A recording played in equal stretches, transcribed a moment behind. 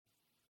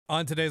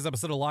On today's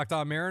episode of Locked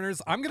On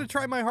Mariners, I'm going to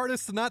try my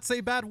hardest to not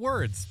say bad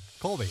words.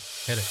 Colby,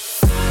 hit it.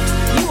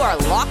 You are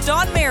Locked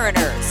On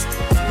Mariners,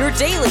 your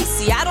daily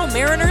Seattle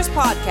Mariners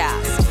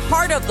podcast.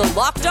 Part of the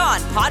Locked On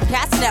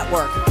Podcast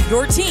Network,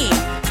 your team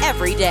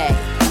every day.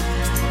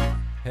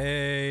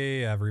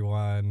 Hey,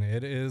 everyone.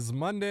 It is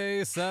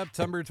Monday,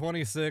 September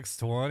 26,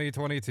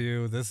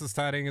 2022. This is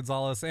Ty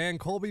Gonzalez and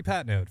Colby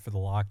Patnode for the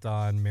Locked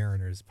On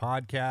Mariners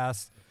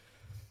podcast.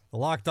 The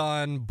Locked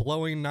On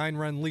Blowing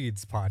 9-Run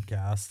Leads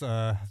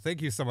podcast.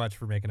 Thank you so much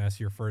for making us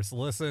your first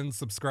listen.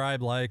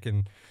 Subscribe, like,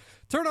 and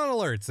turn on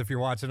alerts if you're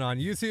watching on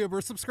YouTube,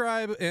 or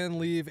subscribe and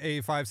leave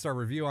a 5-star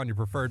review on your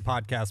preferred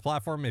podcast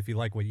platform if you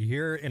like what you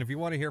hear. And if you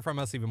want to hear from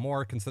us even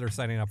more, consider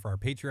signing up for our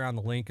Patreon.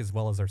 The link, as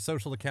well as our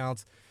social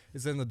accounts,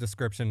 is in the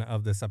description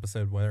of this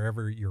episode,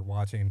 wherever you're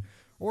watching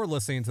or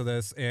listening to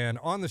this. And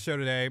on the show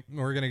today,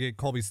 we're going to get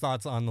Colby's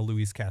thoughts on the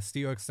Luis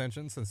Castillo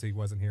extension, since he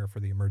wasn't here for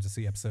the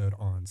emergency episode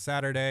on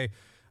Saturday.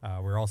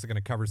 We're also going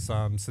to cover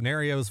some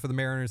scenarios for the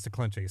Mariners to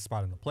clinch a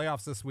spot in the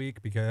playoffs this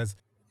week, because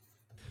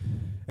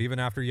even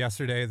after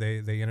yesterday,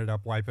 they ended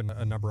up wiping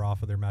a number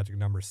off of their magic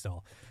number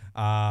still.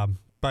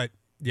 But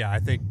yeah, I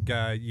think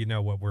you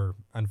know what we're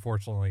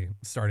unfortunately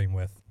starting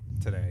with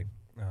today.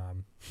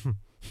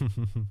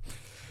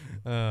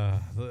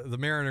 The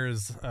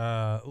Mariners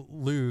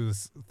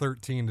lose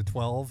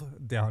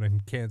 13-12 down in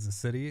Kansas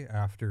City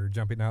after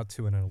jumping out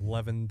to an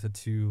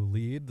 11-2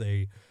 lead.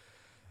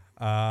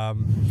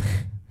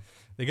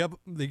 They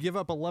give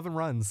up 11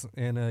 runs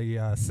in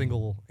a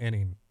single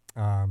inning.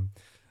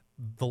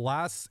 The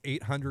last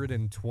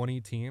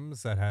 820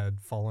 teams that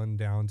had fallen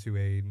down to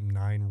a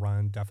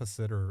 9-run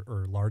deficit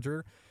or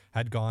larger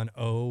had gone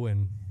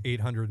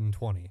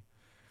 0-820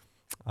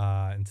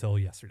 until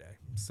yesterday.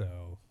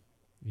 So,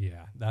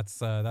 yeah,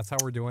 that's how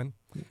we're doing.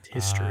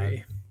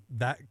 History.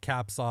 That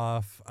caps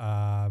off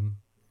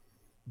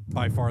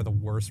by far the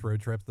worst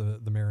road trip the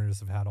Mariners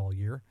have had all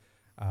year.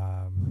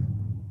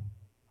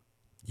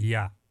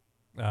 Yeah.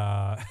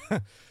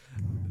 The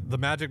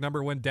magic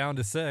number went down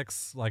to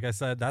 6. Like I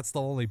said, that's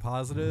the only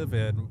positive.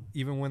 And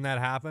even when that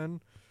happened,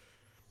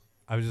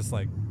 I was just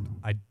like,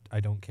 I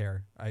don't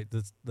care.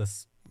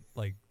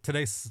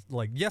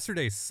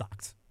 Yesterday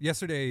sucked.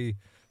 Yesterday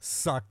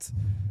sucked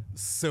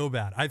so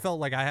bad. I felt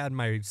like I had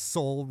my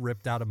soul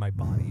ripped out of my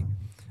body.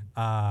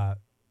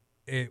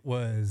 It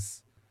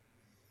was,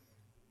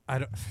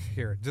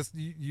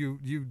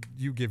 you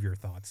give your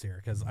thoughts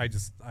here, because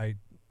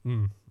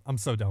I'm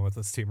so done with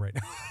this team right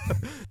now.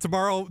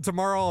 Tomorrow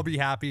I'll be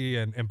happy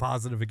and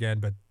positive again,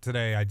 but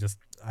today I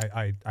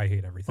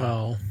hate everything.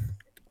 Well,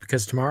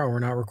 because tomorrow we're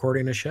not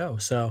recording a show,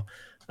 so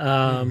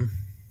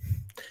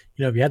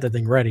if you had that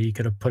thing ready, you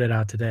could have put it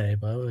out today,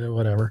 but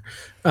whatever.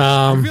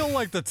 I feel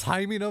like the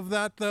timing of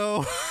that,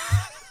 though.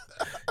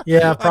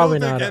 Yeah, probably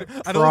not.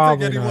 I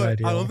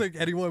don't think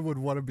anyone would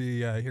want to be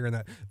hearing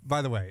that.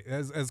 By the way,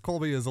 as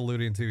Colby is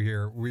alluding to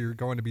here, we're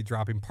going to be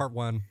dropping part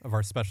 1 of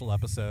our special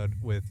episode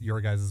with your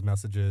guys'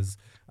 messages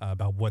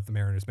about what the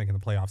Mariners making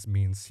the playoffs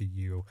means to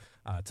you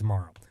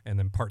tomorrow. And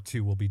then part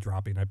 2 will be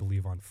dropping, I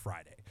believe, on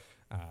Friday.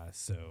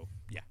 So,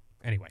 yeah.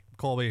 Anyway,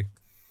 Colby,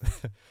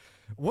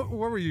 what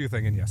were you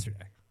thinking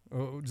yesterday?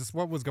 Just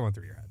what was going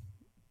through your head?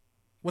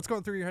 What's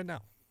going through your head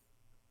now?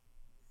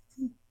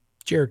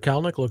 Jared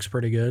Kelenic looks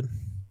pretty good.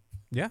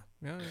 Yeah.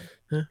 I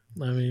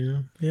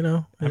mean,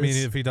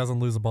 if he doesn't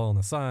lose a ball in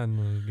the sun,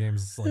 the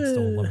game's still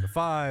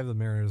 11-5. The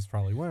Mariners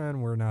probably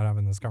win. We're not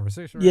having this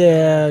conversation.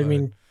 Yeah, I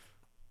mean,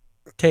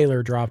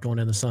 Taylor dropped one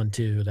in the sun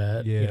too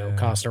that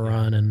cost a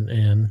run,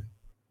 and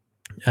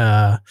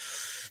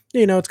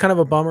it's kind of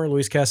a bummer.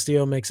 Luis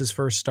Castillo makes his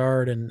first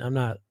start, and I'm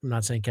not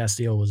saying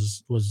Castillo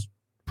was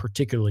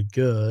particularly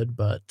good,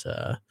 but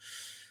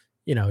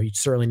he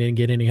certainly didn't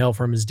get any help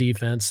from his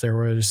defense. There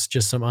was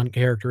just some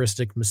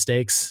uncharacteristic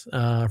mistakes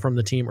from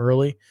the team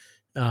early.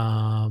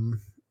 And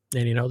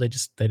they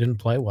didn't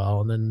play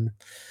well. And then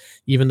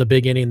even the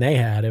big inning they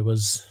had, it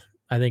was,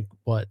 I think,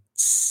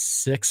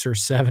 6 or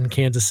 7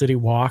 Kansas City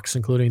walks,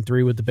 including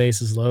 3 with the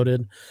bases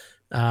loaded.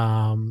 It's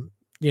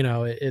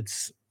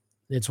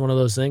one of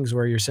those things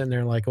where you're sitting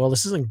there like, well,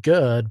 this isn't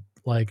good.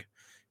 Like,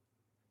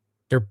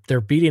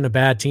 they're beating a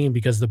bad team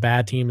because the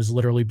bad team is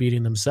literally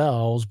beating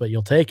themselves, but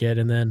you'll take it.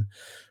 And then,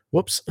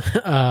 whoops,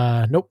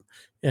 nope.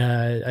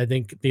 I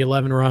think the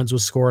 11 runs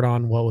was scored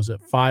on,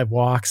 5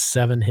 walks,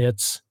 7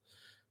 hits,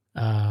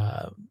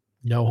 no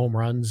home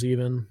runs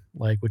even,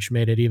 which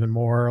made it even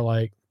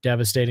more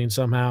devastating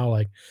somehow.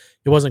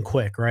 It wasn't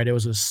quick, right? It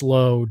was a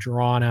slow,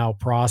 drawn out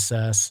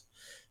process.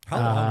 How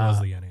long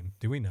was the inning?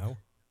 Do we know?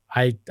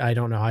 I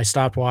don't know. I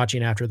stopped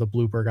watching after the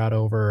blooper got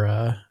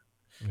over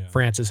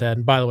Francis head.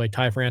 And by the way,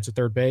 Ty France at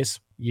third base,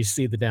 you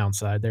see the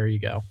downside. There you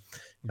go.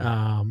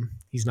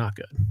 He's not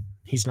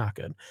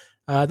good.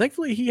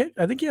 Thankfully,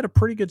 I think he had a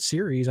pretty good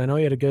series. I know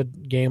he had a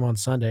good game on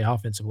Sunday,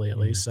 offensively at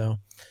least. So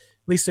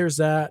at least there's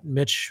that.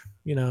 Mitch,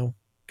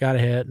 got a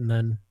hit and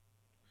then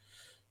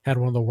had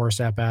one of the worst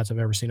at-bats I've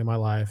ever seen in my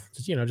life.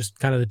 Just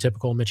kind of the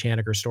typical Mitch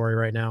Haniger story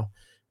right now.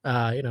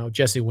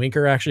 Jesse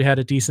Winker actually had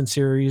a decent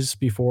series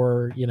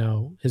before,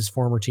 his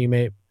former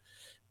teammate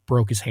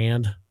broke his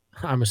hand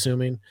I'm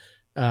assuming.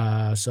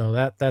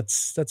 So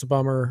that's a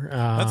bummer.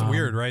 That's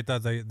weird, right?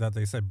 That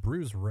they said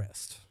bruised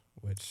wrist,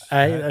 which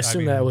I I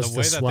assume that mean was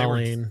the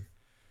swelling.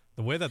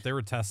 the way that they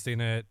were testing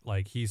it,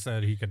 like he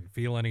said he couldn't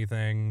feel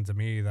anything. To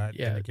me, that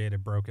Yeah,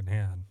 indicated broken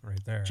hand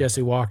right there.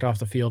 Jesse walked off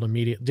the field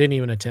immediately. Didn't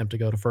even attempt to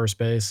go to first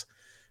base.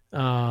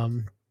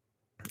 Um,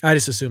 I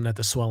just assumed that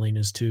the swelling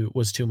was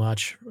too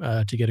much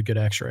to get a good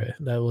X-ray.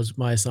 That was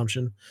my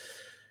assumption.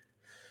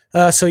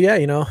 So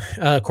yeah,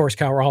 of course,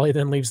 Cal Raleigh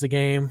then leaves the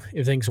game.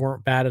 If things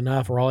weren't bad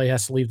enough, Raleigh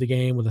has to leave the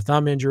game with a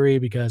thumb injury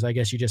because I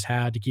guess you just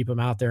had to keep him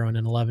out there on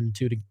an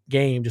 11-2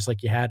 game, just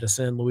like you had to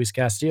send Luis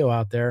Castillo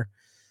out there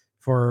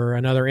for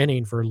another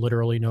inning for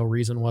literally no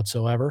reason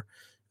whatsoever.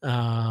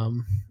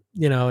 Um,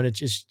 and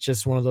it's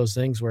just one of those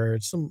things where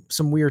it's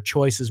some weird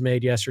choices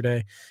made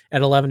yesterday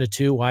at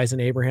 11-2. Why isn't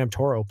Abraham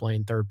Toro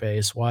playing third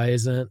base? Why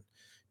isn't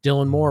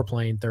Dylan Moore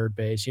playing third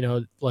base?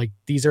 Like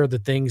these are the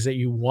things that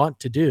you want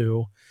to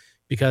do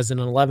because in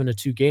an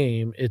 11-2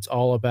 game, it's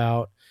all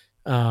about,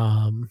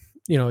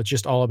 it's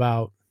just all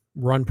about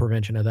run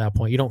prevention at that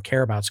point. You don't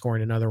care about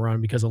scoring another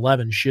run because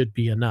 11 should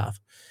be enough.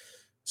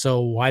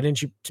 So why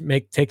didn't you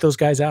take those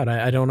guys out?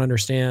 I don't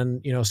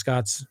understand,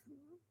 Scott's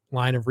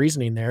line of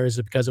reasoning there. Is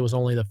it because it was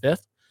only the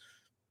fifth?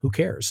 Who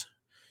cares?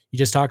 You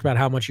just talked about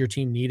how much your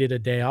team needed a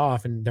day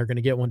off and they're going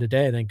to get one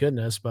today, thank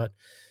goodness. But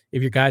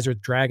if your guys are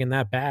dragging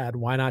that bad,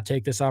 why not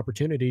take this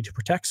opportunity to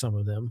protect some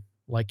of them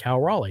like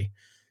Cal Raleigh?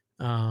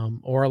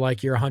 Or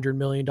like your $100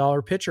 million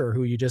pitcher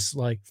who you just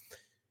like,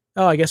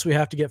 oh, I guess we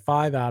have to get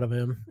 5 out of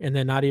him. And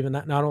then not even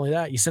that, not only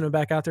that, you send him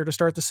back out there to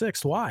start the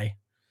 6th. Why?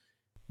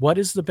 What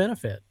is the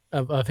benefit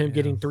of him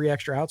getting 3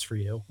 extra outs for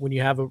you when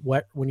you have a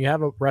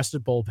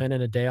rested bullpen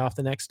and a day off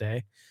the next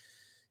day?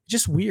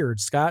 Just weird.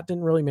 Scott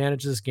didn't really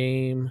manage this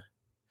game.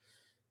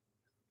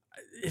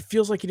 It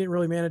feels like he didn't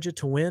really manage it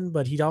to win,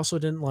 but he also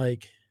didn't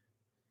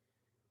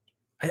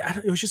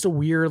it was just a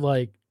weird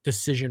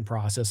decision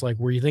process. Like,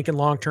 were you thinking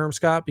long term,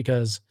 Scott?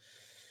 Because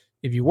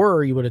if you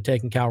were, you would have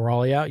taken Cal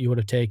Raleigh out. You would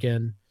have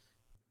taken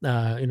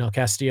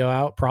Castillo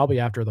out probably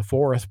after the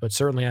 4th, but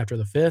certainly after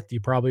the 5th,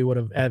 you probably would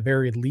have, at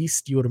very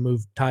least, you would have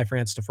moved Ty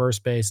France to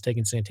first base,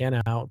 taken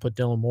Santana out, put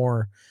Dylan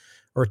Moore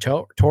or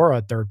Toro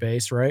at third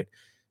base, right?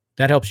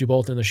 That helps you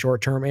both in the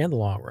short term and the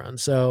long run.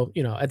 So,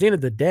 at the end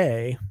of the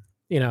day,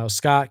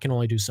 Scott can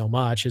only do so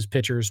much. His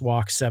pitchers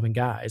walk 7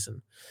 guys,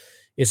 and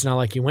it's not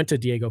like he went to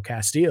Diego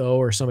Castillo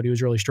or somebody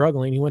who's really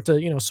struggling. He went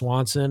to,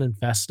 Swanson and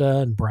Festa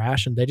and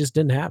Brash, and they just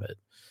didn't have it.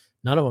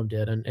 None of them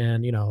did.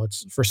 And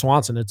it's for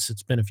Swanson,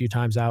 it's been a few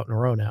times out in a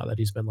row now that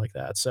he's been like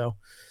that. So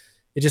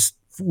it's just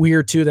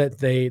weird too that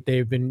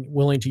they've been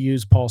willing to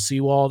use Paul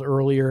Sewald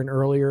earlier and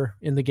earlier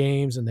in the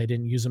games, and they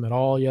didn't use him at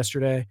all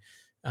yesterday.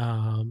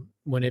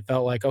 When it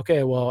felt like,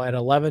 okay, well, at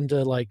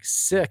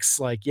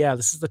 11-6, yeah,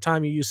 this is the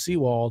time you use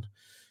Sewald,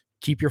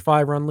 keep your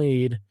 5-run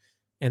lead.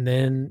 And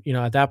then,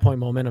 at that point,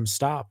 momentum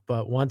stopped.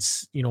 But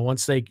once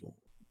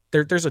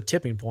there's a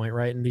tipping point,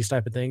 right? In these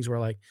type of things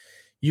where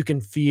you can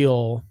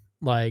feel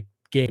like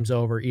game's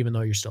over, even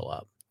though you're still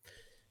up.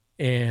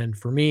 And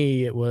for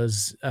me, it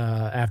was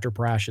after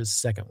Brash's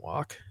second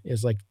walk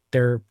is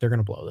they're going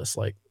to blow this.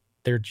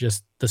 They're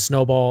just, the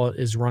snowball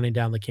is running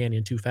down the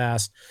canyon too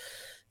fast.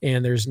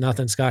 And there's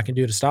nothing Scott can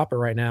do to stop it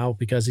right now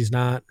because he's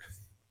not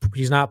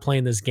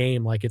playing this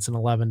game like it's an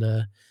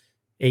 11-8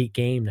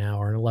 game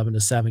now or an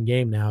 11-7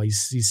 game now.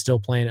 He's still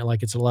playing it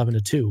like it's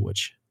 11-2,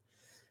 which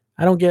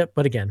I don't get.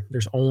 But again,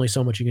 there's only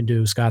so much you can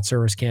do. Scott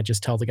Servais can't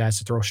just tell the guys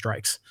to throw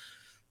strikes.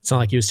 It's not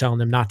like he was telling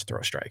them not to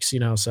throw strikes,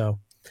 so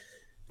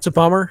it's a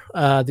bummer.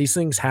 These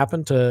things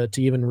happen to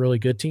even really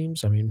good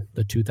teams. I mean,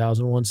 the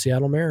 2001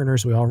 Seattle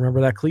Mariners, we all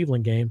remember that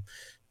Cleveland game.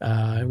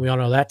 And we all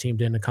know that team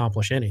didn't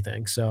accomplish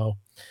anything. So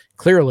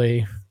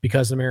clearly,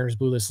 because the Mariners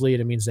blew this lead,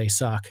 it means they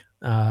suck.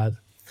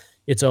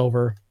 It's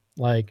over,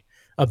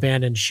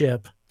 abandoned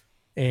ship.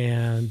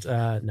 And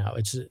no,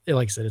 it's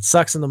like I said, it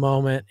sucks in the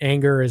moment.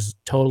 Anger is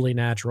totally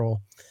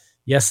natural.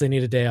 Yes, they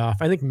need a day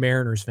off. I think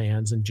Mariners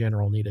fans in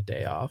general need a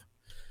day off.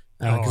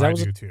 That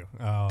was too.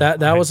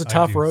 That was a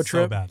tough road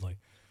trip. So badly.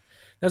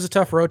 That was a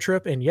tough road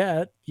trip, and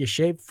yet you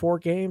shaved 4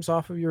 games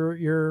off of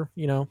your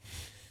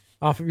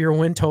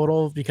win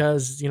total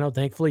because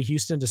thankfully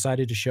Houston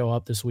decided to show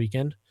up this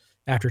weekend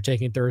after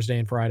taking Thursday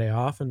and Friday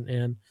off,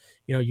 and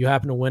you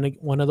happen to win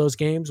one of those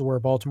games where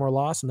Baltimore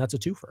lost, and that's a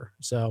twofer.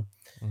 So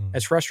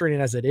as frustrating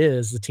as it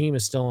is, the team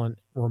is still in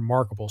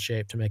remarkable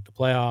shape to make the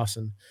playoffs.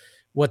 And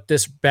what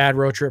this bad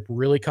road trip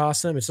really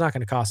cost them, it's not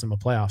going to cost them a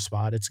playoff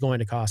spot. It's going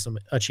to cost them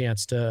a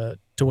chance to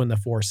win the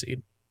 4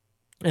 seed.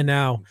 And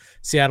now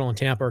Seattle and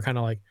Tampa are kind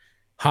of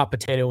hot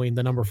potatoing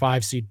the number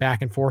 5 seed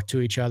back and forth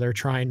to each other,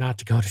 trying not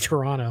to go to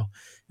Toronto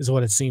is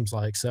what it seems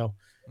like. So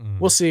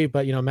we'll see.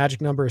 But, magic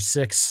number is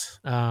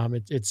 6.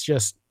 It's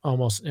just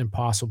almost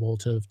impossible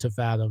to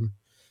fathom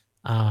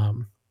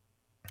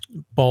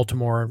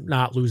Baltimore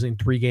not losing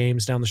 3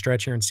 games down the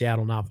stretch here and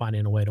Seattle not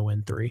finding a way to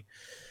win 3.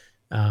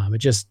 It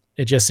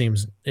just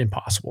seems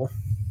impossible.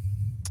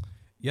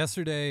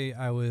 Yesterday,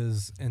 I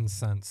was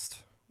incensed.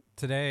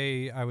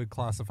 Today, I would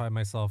classify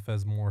myself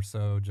as more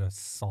so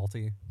just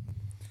salty.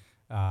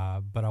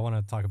 But I want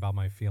to talk about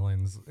my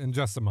feelings in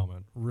just a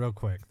moment. Real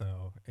quick,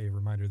 though, a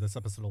reminder, this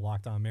episode of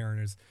Locked On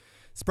Mariners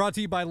is brought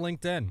to you by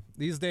LinkedIn.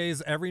 These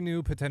days, every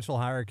new potential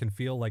hire can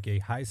feel like a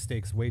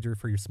high-stakes wager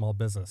for your small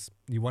business.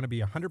 You want to be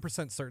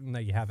 100% certain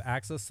that you have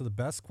access to the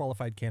best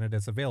qualified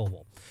candidates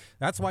available.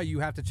 That's why you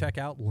have to check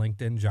out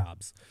LinkedIn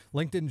Jobs.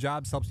 LinkedIn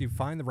Jobs helps you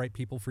find the right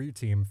people for your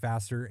team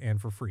faster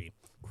and for free.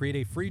 Create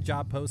a free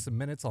job post in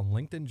minutes on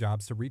LinkedIn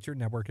Jobs to reach your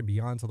network and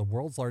beyond to the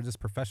world's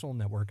largest professional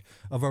network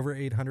of over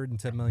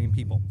 810 million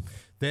people.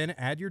 Then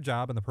add your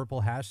job and the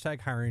purple hashtag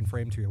hiring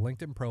frame to your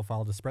LinkedIn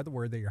profile to spread the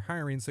word that you're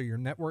hiring so your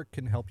network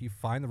can help you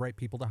find the right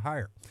people to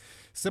hire.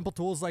 Simple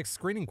tools like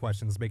screening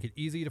questions make it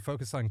easy to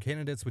focus on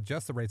candidates with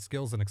just the right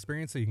skills and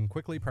experience so you can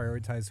quickly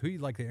prioritize who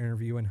you'd like to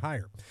interview and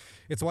hire.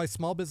 It's why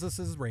small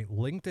businesses rate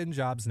LinkedIn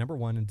Jobs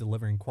 #1 in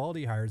delivering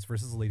quality hires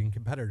versus leading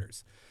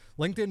competitors.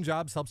 LinkedIn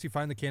Jobs helps you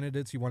find the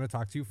candidates you want to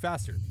talk to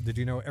faster. Did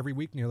you know every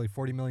week nearly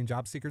 40 million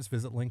job seekers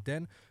visit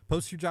LinkedIn?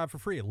 Post your job for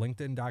free at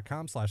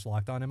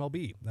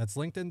linkedin.com/lockedonmlb. That's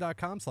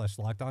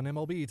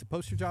linkedin.com/lockedonmlb to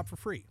post your job for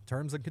free.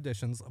 Terms and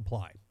conditions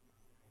apply.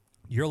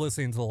 You're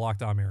listening to the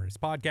Locked On Mariners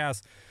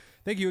podcast.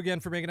 Thank you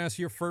again for making us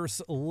your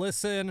first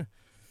listen.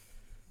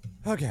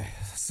 Okay,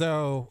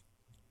 so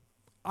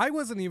I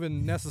wasn't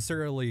even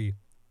necessarily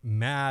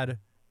mad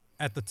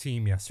at the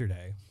team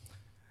yesterday.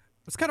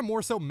 I was kind of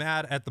more so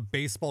mad at the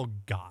baseball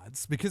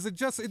gods because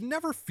it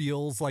never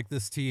feels like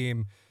this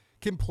team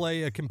can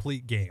play a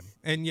complete game.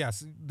 And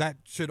yes, my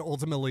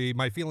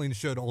feelings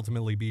should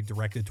ultimately be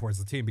directed towards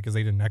the team because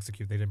they didn't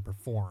execute, they didn't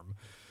perform.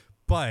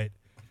 But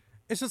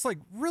it's just like,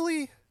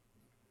 really,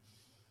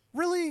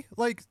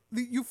 like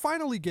you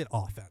finally get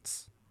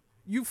offense.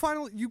 You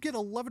get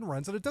 11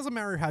 runs, and it doesn't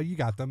matter how you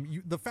got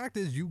them. The fact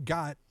is you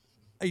got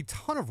a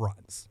ton of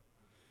runs.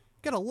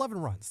 Get 11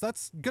 runs.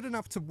 That's good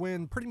enough to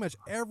win pretty much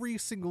every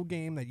single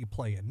game that you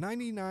play in.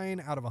 99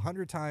 out of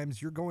 100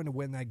 times, you're going to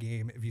win that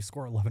game if you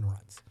score 11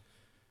 runs.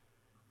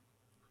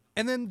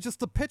 And then just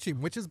the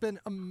pitching, which has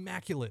been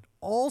immaculate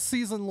all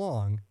season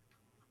long.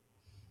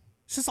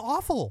 It's just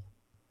awful.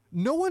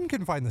 No one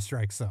can find the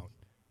strike zone.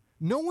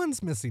 No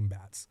one's missing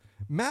bats.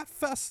 Matt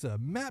Festa,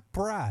 Matt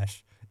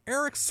Brash,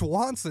 Eric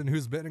Swanson,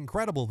 who's been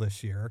incredible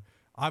this year,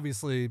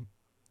 obviously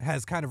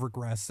has kind of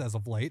regressed as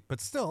of late,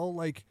 but still,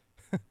 like,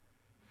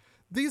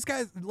 these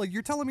guys, like,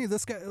 you're telling me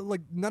this guy,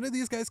 like, none of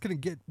these guys can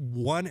get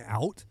one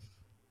out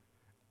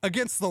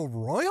against the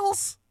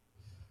Royals?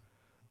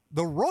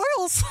 The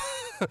Royals?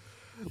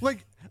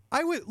 Like,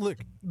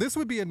 this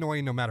would be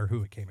annoying no matter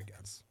who it came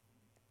against.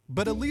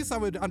 But at least I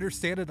would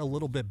understand it a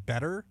little bit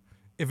better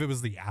if it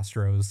was the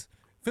Astros,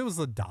 if it was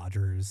the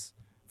Dodgers,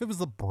 if it was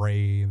the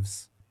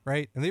Braves,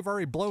 right? And they've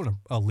already blown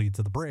a lead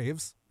to the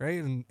Braves,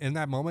 right? And in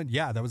that moment,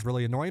 yeah, that was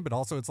really annoying, but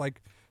also it's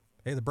like,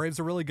 hey, the Braves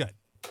are really good.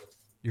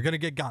 You're going to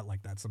get got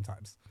like that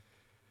sometimes.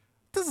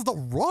 This is the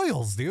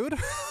Royals, dude.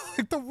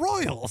 Like the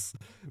Royals,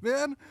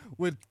 man,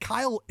 with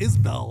Kyle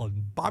Isbell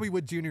and Bobby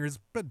Witt Jr. has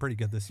been pretty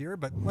good this year,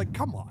 but like,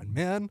 come on,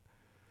 man.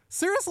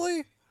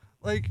 Seriously?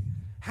 Like,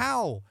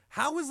 how?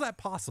 How is that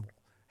possible?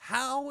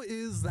 How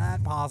is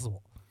that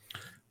possible?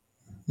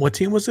 What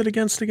team was it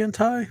against again,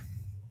 Ty?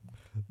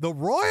 The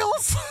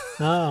Royals?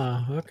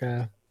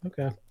 Okay.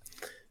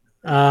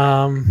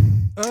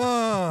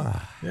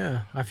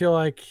 Yeah, I feel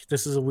like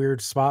this is a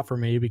weird spot for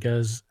me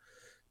because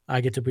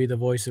I get to be the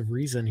voice of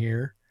reason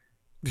here.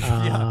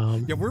 Yeah,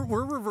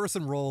 we're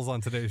reversing roles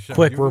on today's show.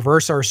 Quick,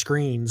 reverse our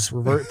screens.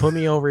 Put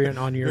me over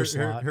on your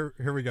slot.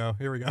 Here we go.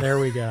 There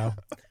we go.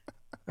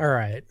 All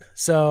right.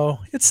 So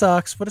it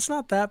sucks, but it's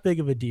not that big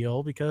of a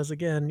deal because,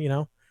 again,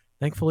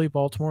 thankfully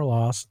Baltimore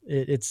lost.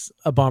 It's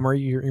a bummer.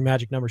 Your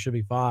magic number should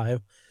be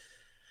 5.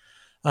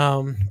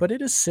 But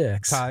it is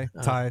 6. Tie.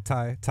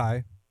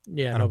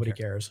 Yeah, nobody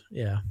cares.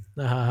 Yeah.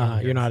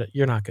 You're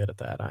not good at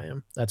that. I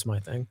am. That's my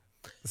thing.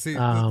 See,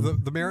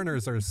 the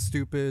Mariners are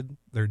stupid.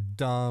 They're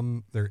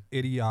dumb. They're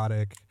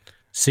idiotic.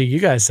 See, you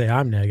guys say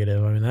I'm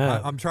negative. I mean,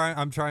 I'm trying.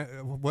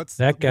 What's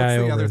that guy what's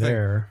the over other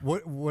there?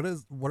 Thing?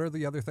 What are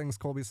the other things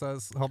Colby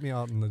says? Help me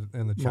out in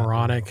the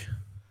chat.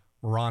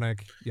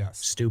 Moronic. Yes.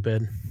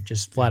 Stupid.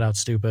 Just flat out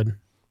stupid.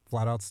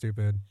 Flat out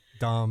stupid.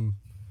 Dumb.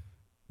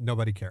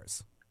 Nobody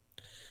cares.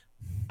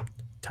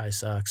 Ty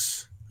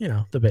sucks.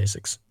 The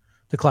basics.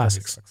 The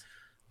classics.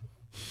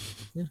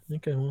 Yeah,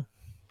 okay, well,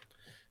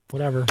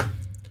 whatever.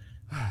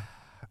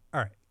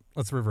 All right,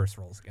 let's reverse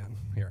roles again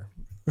here.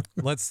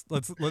 Let's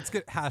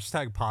get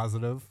hashtag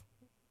positive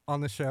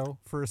on the show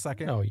for a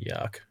second. Oh,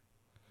 yuck.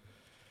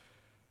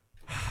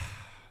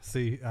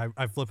 See,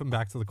 I flip him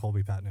back to the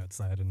Colby Pat Note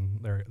side,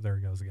 and there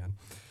it goes again.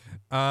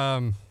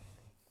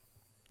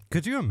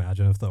 Could you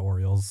imagine if the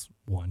Orioles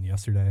won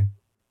yesterday?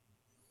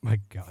 My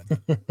God,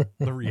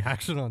 the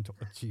reaction on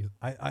Twitter. Geez,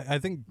 I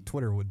think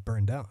Twitter would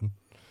burn down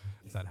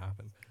if that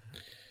happened.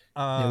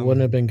 It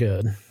wouldn't have been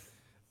good.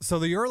 So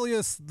the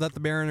earliest that the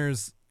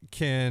Mariners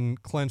can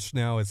clinch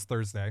now is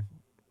Thursday.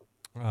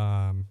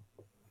 The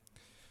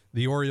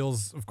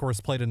Orioles, of course,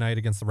 play tonight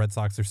against the Red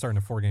Sox. They're starting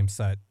a 4-game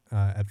set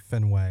at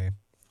Fenway.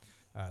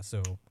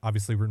 So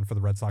obviously rooting for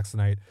the Red Sox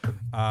tonight.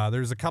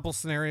 There's a couple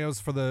scenarios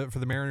for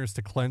the Mariners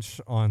to clinch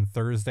on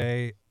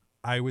Thursday.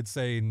 I would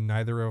say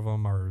neither of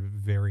them are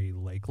very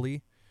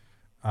likely,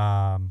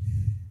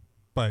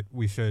 but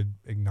we should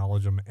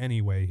acknowledge them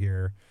anyway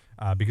here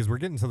because we're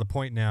getting to the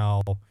point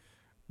now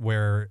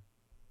where,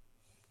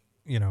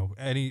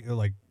 any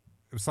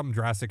if something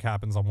drastic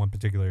happens on one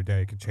particular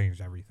day, it could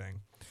change everything.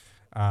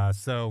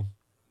 So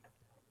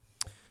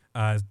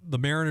the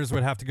Mariners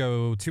would have to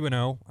go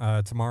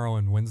 2-0 tomorrow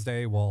and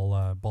Wednesday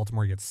while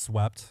Baltimore gets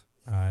swept.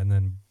 And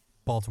then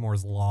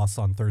Baltimore's loss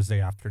on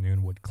Thursday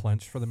afternoon would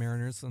clinch for the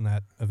Mariners in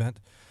that event.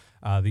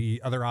 The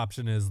other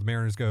option is the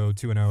Mariners go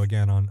 2-0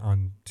 again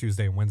on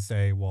Tuesday and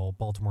Wednesday while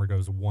Baltimore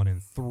goes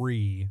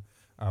 1-3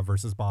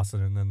 versus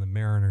Boston. And then the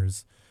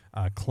Mariners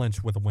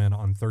clinch with a win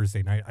on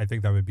Thursday night. I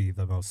think that would be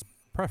the most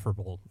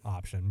preferable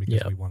option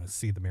because we want to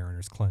see the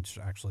Mariners clinch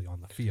actually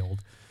on the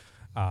field.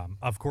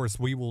 Of course,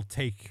 we will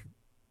take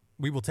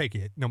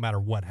it no matter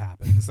what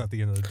happens at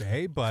the end of the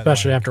day. But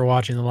especially after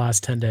watching the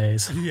last 10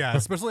 days. Yeah,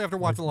 especially after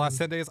watching the last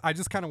 10 days. I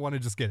just kind of want to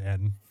just get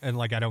in.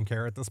 And, I don't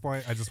care at this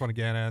point. I just want to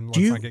get in. Let's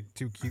not get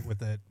too cute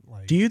with it.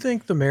 Do you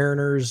think the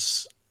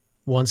Mariners,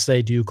 once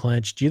they do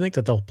clinch, do you think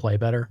that they'll play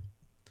better?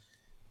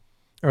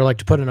 Or,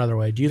 to put it another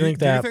way, do you think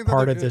that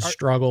part of the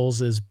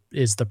struggles is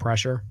the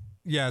pressure?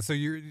 Yeah, so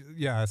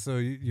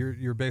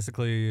you're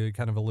basically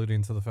kind of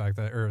alluding to the fact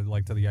that, or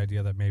to the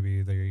idea that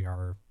maybe they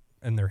are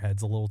in their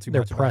heads a little too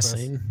much. They're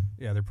pressing.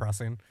 Yeah, they're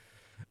pressing.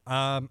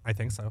 I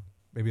think so,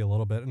 maybe a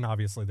little bit, and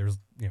obviously there's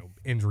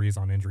injuries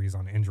on injuries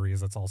on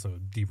injuries. That's also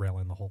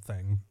derailing the whole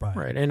thing. But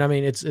right, and I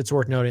mean it's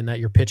worth noting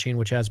that your pitching,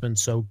 which has been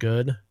so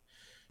good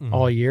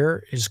all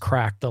year, is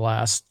cracked the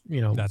last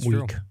That's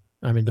week. True.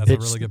 I mean that's a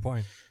really good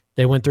point.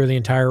 They went through the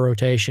entire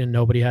rotation.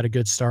 Nobody had a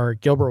good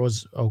start. Gilbert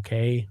was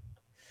okay,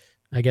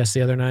 I guess,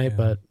 the other night,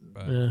 but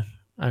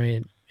I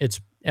mean,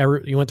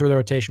 you went through the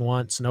rotation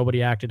once.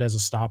 Nobody acted as a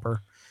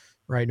stopper,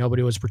 right?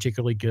 Nobody was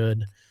particularly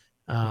good.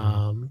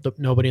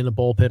 Nobody in the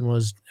bullpen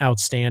was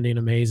outstanding,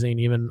 amazing.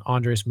 Even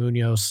Andres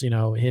Munoz,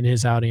 in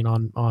his outing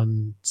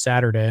on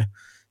Saturday,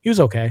 he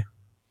was okay.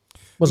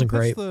 Wasn't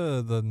great.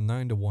 The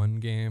 9-1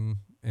 game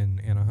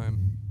in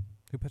Anaheim.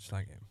 Who pitched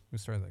that game? Who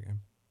started that game?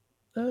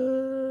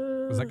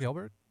 Was that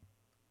Gilbert?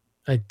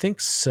 I think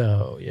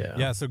so. Yeah.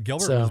 Yeah. So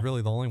Gilbert was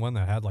really the only one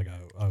that had a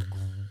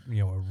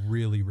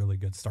really, really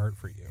good start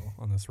for you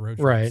on this road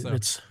trip. Right. So.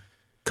 It's a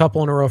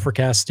couple in a row for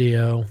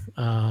Castillo.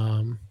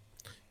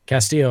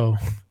 Castillo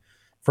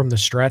from the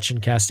stretch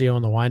and Castillo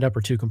in the windup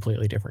are two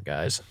completely different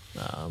guys.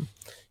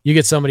 You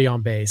get somebody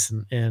on base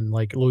and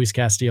Luis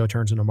Castillo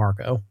turns into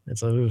Marco.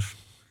 It's not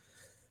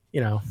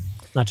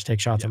to take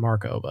shots at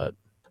Marco, but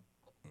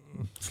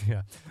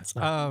it's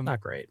not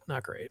great.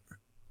 Not great.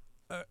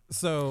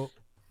 So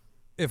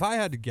if I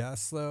had to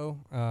guess though,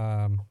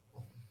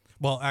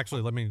 well,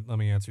 actually, let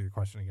me answer your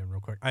question again real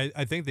quick.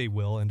 I think they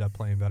will end up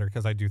playing better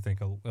because I do think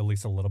at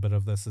least a little bit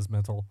of this is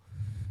mental.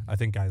 I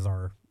think guys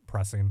are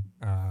pressing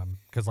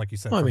because, like you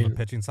said, from the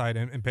pitching side,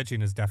 and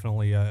pitching is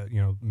definitely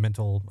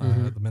mental.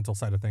 The mental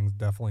side of things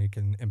definitely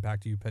can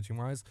impact you pitching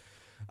wise.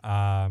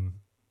 I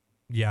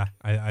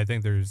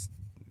think there's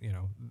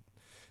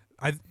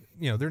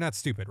they're not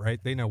stupid,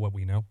 right? They know what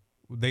we know.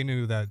 They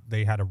knew that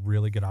they had a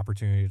really good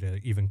opportunity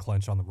to even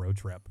clinch on the road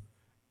trip,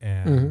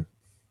 and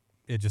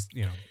it just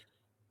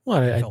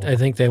Well, I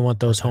think they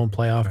want those home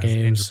playoff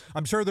games.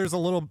 I'm sure there's a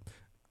little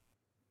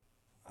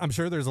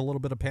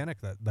bit of panic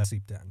that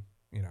seeped in,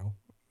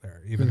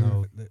 there, even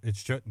though it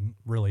shouldn't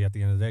really at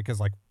the end of the day. Because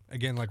we're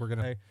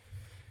gonna say,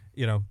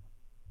 the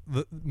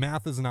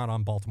math is not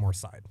on Baltimore's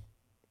side.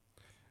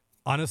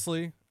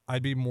 Honestly,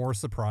 I'd be more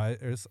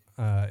surprised if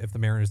the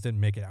Mariners didn't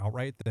make it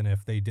outright than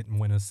if they didn't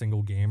win a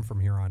single game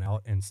from here on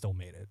out and still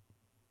made it.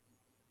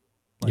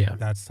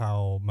 That's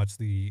how much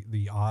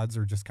the odds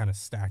are just kind of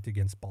stacked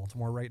against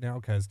Baltimore right now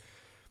because,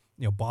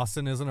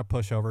 Boston isn't a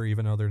pushover,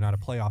 even though they're not a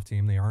playoff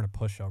team. They aren't a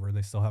pushover.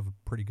 They still have a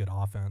pretty good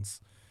offense.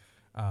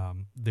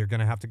 They're going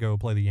to have to go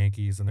play the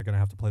Yankees and they're going to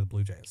have to play the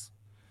Blue Jays.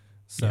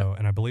 So,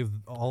 and I believe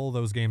all of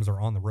those games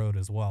are on the road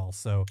as well.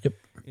 So,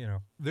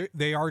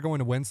 they are going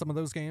to win some of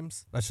those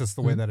games. That's just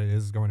the way that it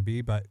is going to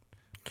be. But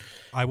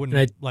I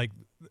wouldn't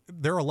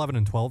they're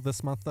 11-12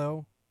 this month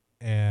though.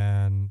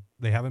 And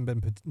they haven't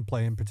been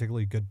playing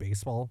particularly good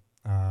baseball,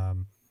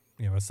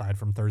 aside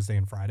from Thursday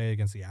and Friday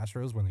against the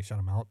Astros when they shut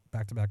them out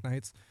back-to-back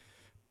nights.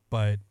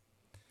 But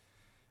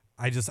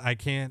I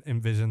can't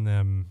envision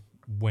them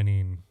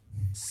winning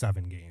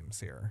 7 games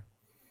here.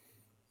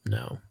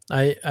 No,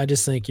 I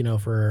just think,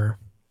 for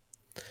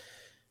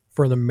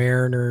the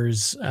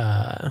Mariners,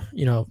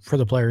 for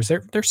the players,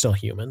 they're still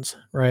humans,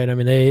 right? I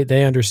mean,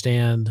 they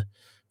understand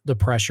the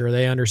pressure.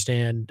 They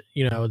understand,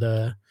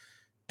 the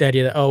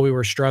idea that, we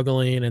were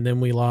struggling and then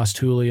we lost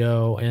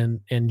Julio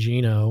and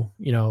Gino,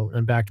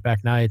 in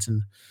back-to-back nights,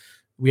 and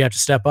we have to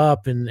step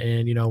up and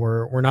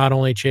we're not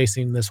only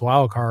chasing this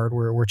wild card,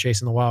 we're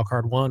chasing the wild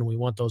card one. We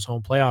want those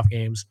home playoff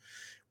games.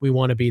 We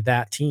want to be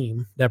that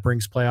team that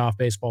brings playoff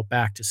baseball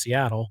back to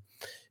Seattle.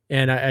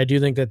 And I do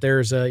think that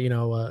there's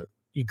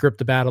you grip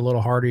the bat a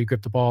little harder, you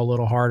grip the ball a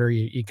little harder,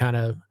 you kind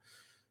of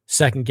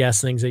second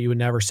guess things that you would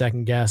never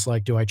second guess.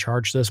 Like, do I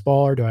charge this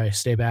ball or do I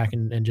stay back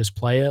and just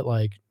play it?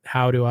 Like,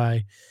 how do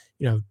I,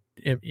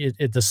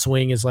 the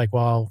swing is like,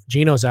 well,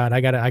 Gino's out.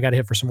 I gotta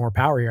hit for some more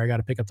power here. I got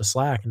to pick up the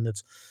slack. And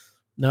it's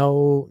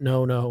no.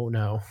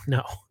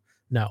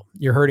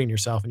 You're hurting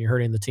yourself and you're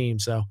hurting the team.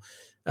 So,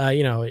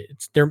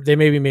 they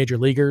may be major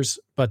leaguers,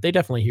 but they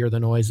definitely hear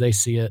the noise. They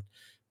see it.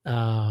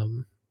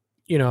 And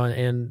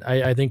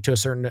I think to a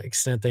certain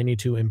extent they need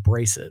to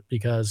embrace it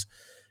because,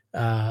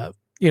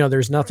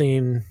 there's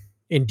nothing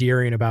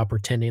endearing about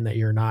pretending that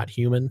you're not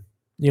human.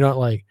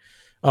 Like,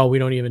 oh, we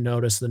don't even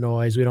notice the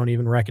noise. We don't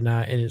even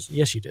recognize. And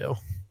yes, you do.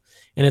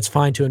 And it's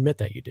fine to admit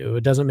that you do.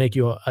 It doesn't make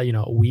you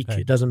weak.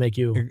 Hey, it doesn't make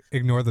you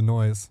ignore the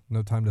noise.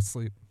 No time to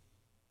sleep.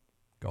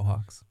 Go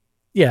Hawks.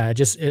 Yeah.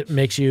 It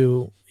makes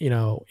you,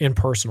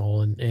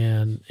 impersonal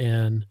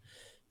and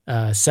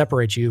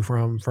separate you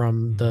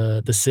from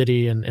the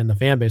city and the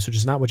fan base, which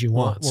is not what you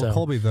want. Well,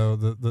 Colby, though,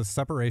 the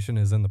separation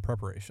is in the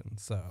preparation.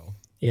 So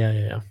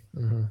yeah.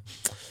 Mm-hmm.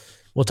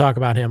 We'll talk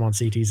about him on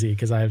CTZ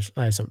because I have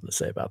something to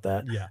say about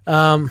that. Yeah.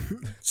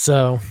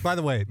 So by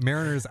the way,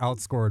 Mariners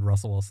outscored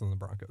Russell Wilson and the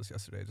Broncos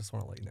yesterday. Just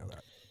want to let you know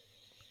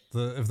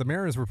that. If the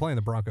Mariners were playing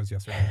the Broncos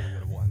yesterday, they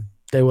would have won.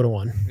 They would have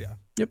won. Yeah.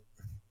 Yep.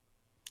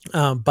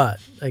 But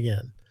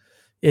again,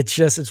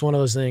 it's one of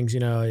those things,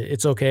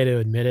 it's okay to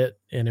admit it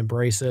and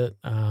embrace it.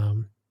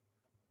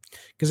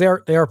 Because they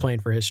are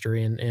playing for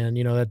history and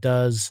that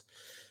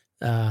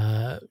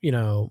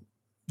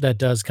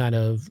does kind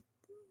of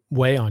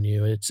weigh on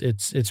you.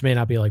 It's may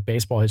not be like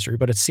baseball history,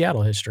 but it's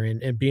Seattle history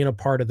and being a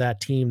part of that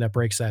team that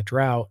breaks that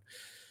drought,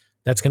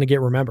 that's going to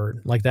get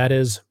remembered. Like that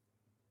is,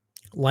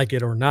 like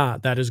it or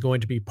not, that is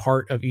going to be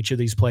part of each of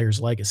these players'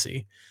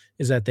 legacy,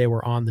 is that they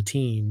were on the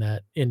team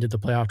that ended the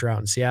playoff drought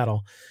in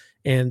Seattle.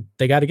 And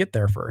they got to get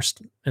there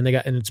first.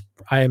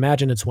 I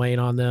imagine it's weighing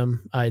on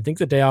them. I think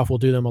the day off will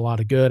do them a lot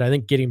of good. I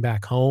think getting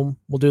back home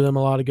will do them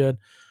a lot of good.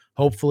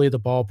 Hopefully the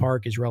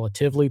ballpark is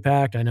relatively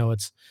packed. I know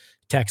it's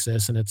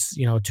Texas and it's,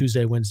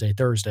 Tuesday, Wednesday,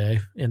 Thursday,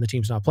 and the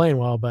team's not playing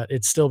well, but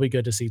it'd still be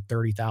good to see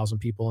 30,000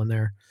 people in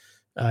there.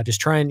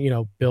 Just try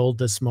and, build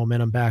this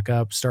momentum back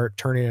up, start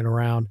turning it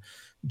around.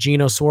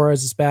 Gino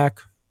Suarez is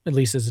back, at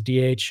least as a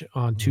DH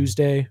on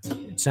Tuesday.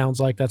 It sounds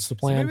like that's the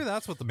plan. So maybe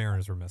that's what the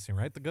Mariners were missing,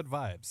 right? The good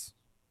vibes.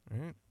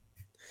 Right.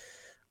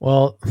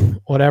 Well,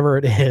 whatever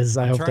it is,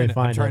 I hope they find it.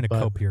 I'm trying to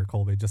cope here,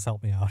 Colby. Just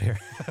help me out here.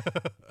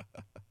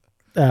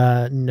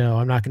 No,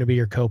 I'm not going to be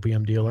your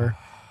copium dealer.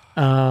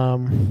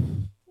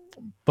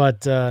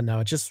 But no,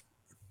 I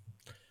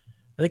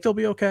think they'll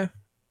be okay.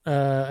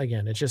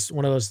 Again, it's just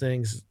one of those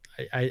things.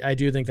 I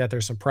do think that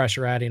there's some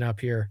pressure adding up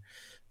here.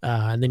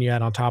 And then you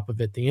add on top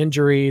of it the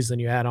injuries, then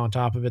you add on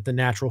top of it the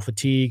natural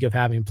fatigue of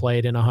having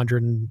played in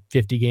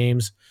 150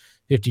 games,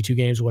 52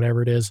 games,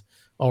 whatever it is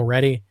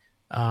already.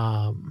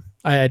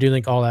 I do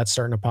think all that's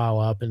starting to pile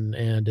up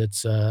and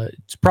it's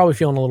probably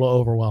feeling a little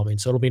overwhelming.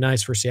 So it'll be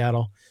nice for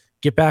Seattle.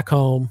 Get back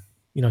home,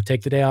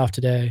 take the day off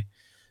today.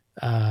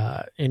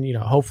 And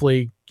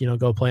hopefully,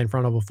 go play in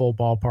front of a full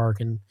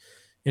ballpark and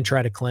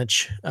try to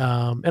clinch.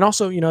 And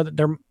also, I don't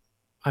know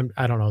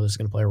if this is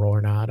going to play a role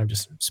or not. I'm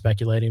just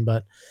speculating,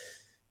 but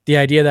the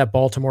idea that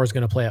Baltimore is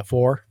going to play at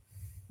 4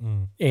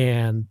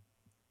 and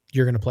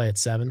you're going to play at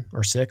 7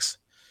 or 6,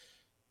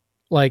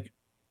 like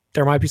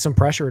there might be some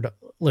pressure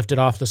lifted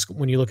off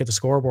when you look at the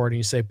scoreboard and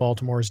you say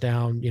Baltimore's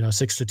down,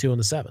 6-2 in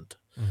the 7th.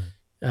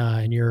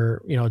 And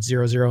you're, it's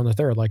 0-0 in the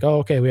 3rd. Like, oh,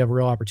 okay, we have a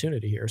real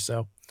opportunity here.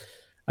 So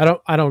I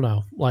don't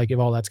know, like if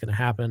all that's going to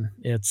happen.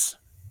 It's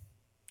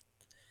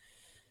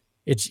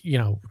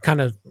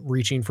kind of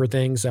reaching for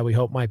things that we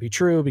hope might be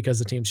true because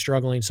the team's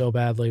struggling so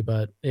badly,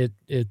 but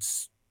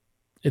it's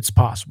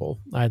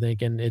possible, I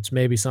think, and it's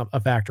maybe a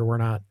factor we're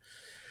not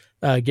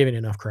giving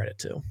enough credit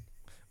to.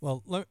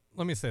 Well, let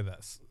me say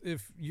this.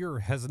 If you're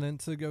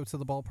hesitant to go to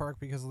the ballpark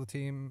because the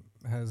team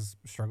has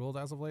struggled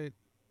as of late,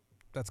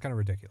 that's kind of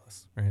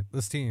ridiculous, right?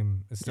 This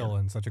team is still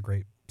in such a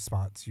great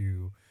spot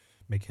to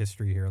make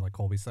history here, like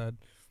Colby said.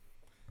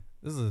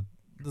 This is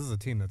a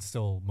team that's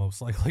still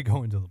most likely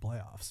going to the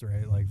playoffs,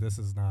 right? Like this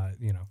is not,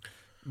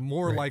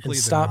 more likely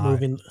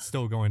than not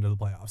still going to the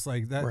playoffs.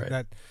 Like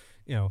that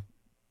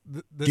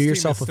this do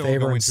yourself a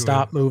favor and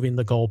stop moving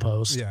the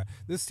goalpost. Yeah,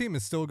 this team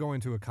is still going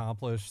to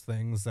accomplish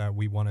things that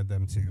we wanted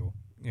them to,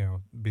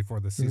 before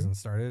the season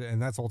started,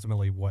 and that's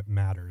ultimately what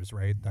matters,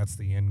 right? That's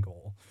the end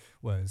goal,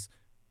 was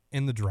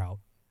in the drought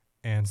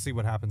and see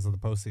what happens in the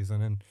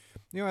postseason. And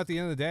at the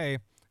end of the day,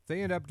 if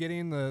they end up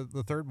getting the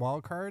 3rd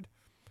wild card,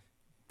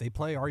 they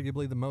play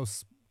arguably the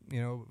most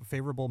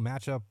favorable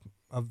matchup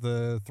of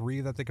the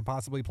 3 that they could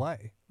possibly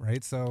play,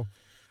 right? So,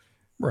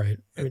 right,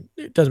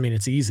 it doesn't mean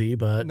it's easy,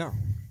 but no.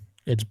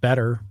 It's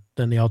better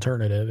than the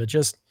alternative. It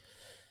just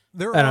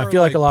I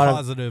feel like a lot of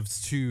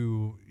positives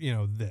to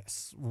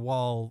this.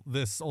 While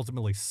this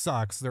ultimately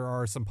sucks, there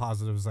are some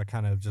positives that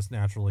kind of just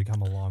naturally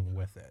come along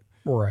with it.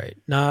 Right.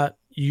 Not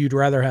you'd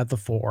rather have the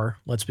 4.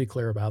 Let's be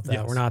clear about that.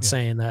 Yes, we're not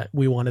saying that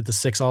we wanted the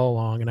 6 all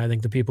along, and I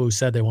think the people who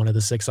said they wanted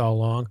the 6 all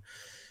along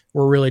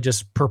were really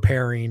just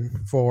preparing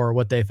for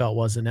what they felt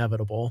was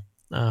inevitable.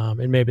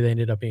 And maybe they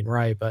ended up being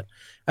right, but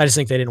I just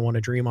think they didn't want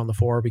to dream on the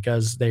 4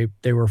 because they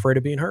were afraid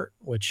of being hurt,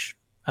 which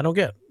I don't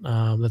get.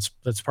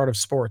 That's part of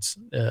sports,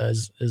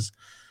 is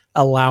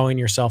allowing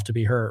yourself to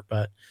be hurt.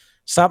 But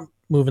stop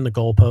moving the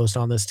goalpost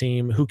on this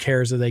team. Who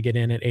cares if they get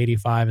in at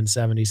 85 and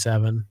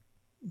 77?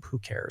 Who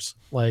cares?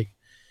 Like,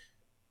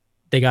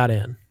 they got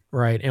in,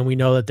 right? And we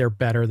know that they're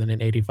better than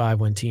an 85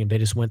 win team. They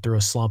just went through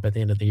a slump at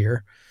the end of the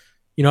year.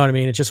 You know what I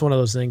mean? It's just one of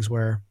those things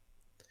where,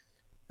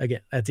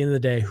 again, at the end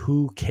of the day,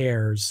 who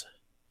cares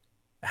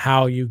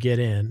how you get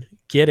in?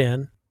 Get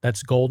in.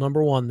 That's goal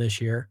number 1 this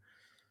year.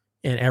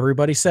 And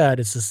everybody said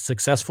it's a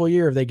successful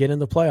year if they get in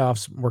the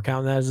playoffs. We're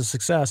counting that as a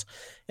success.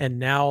 And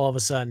now all of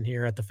a sudden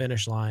here at the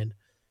finish line,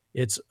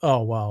 it's,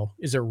 oh, well,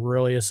 is it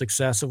really a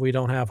success if we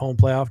don't have home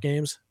playoff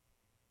games?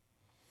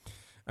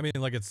 I mean,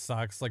 like, it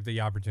sucks. Like,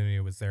 the opportunity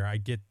was there. I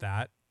get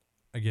that.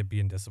 I get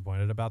being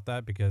disappointed about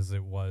that because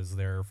it was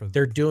there for.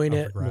 They're doing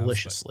it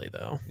maliciously,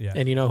 though. Yeah.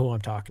 And you know who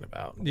I'm talking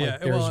about. Yeah.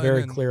 Like, there's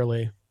very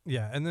clearly.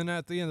 Yeah. And then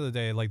at the end of the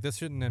day, like, this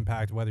shouldn't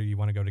impact whether you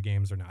want to go to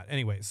games or not.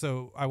 Anyway,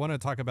 so I want to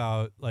talk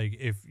about, like,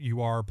 if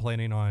you are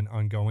planning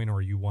on going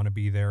or you want to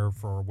be there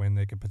for when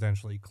they could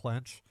potentially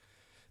clinch.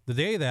 The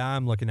day that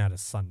I'm looking at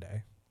is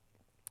Sunday.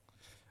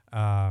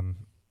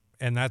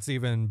 And that's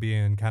even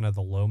being kind of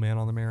the low man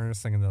on the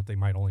Mariners, thinking that they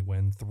might only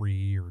win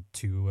 3 or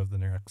 2 of the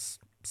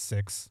next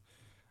 6.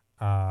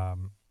 I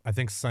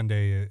think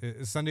Sunday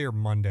or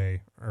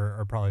Monday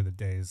are probably the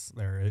days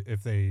there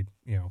if they,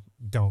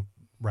 don't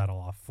rattle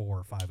off 4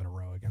 or 5 in a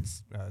row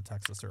against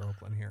Texas or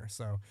Oakland here.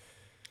 So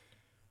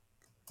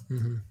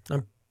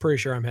I'm pretty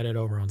sure I'm headed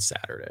over on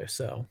Saturday.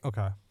 So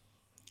okay,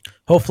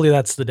 hopefully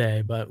that's the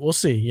day, but we'll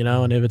see.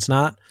 And if it's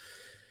not,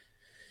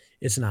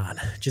 it's not.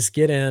 Just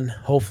get in.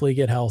 Hopefully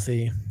get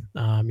healthy.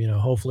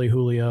 Hopefully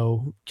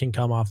Julio can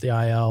come off the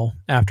IL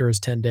after his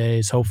 10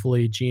 days.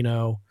 Hopefully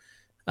Gino,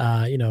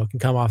 can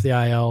come off the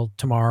IL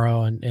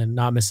tomorrow and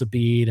not miss a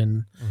beat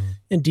and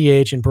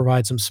DH and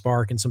provide some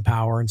spark and some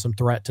power and some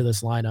threat to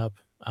this lineup.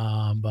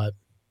 But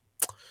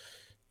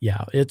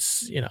yeah,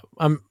 it's,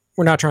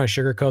 we're not trying to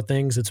sugarcoat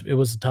things. It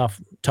was a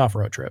tough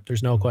road trip.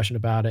 There's no question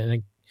about it. And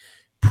it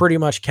pretty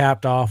much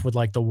capped off with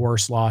like the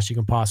worst loss you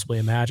can possibly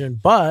imagine.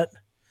 But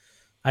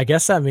I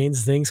guess that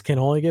means things can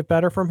only get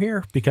better from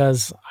here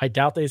because I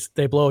doubt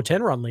they blow a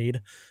 10-run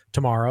lead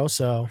tomorrow.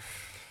 So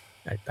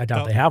I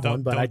doubt they have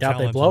one, but I doubt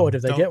they blow it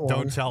if they get one.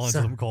 Don't challenge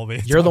them,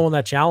 Colby. You're the one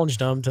that challenged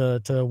them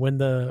to win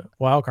the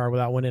wild card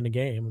without winning a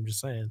game. I'm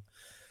just saying.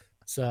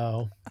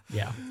 So,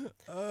 yeah.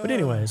 But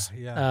anyways,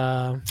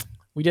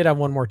 we did have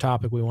one more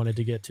topic we wanted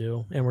to get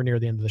to, and we're near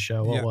the end of the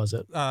show. What was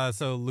it?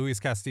 So Luis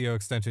Castillo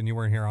extension, you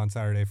weren't here on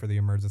Saturday for the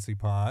emergency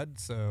pod,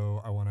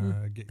 so I want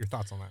to get your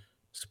thoughts on that.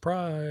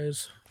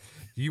 Surprise.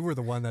 You were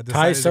the one that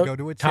decided to go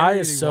to a charity Ty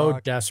is so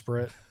walk.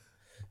 desperate.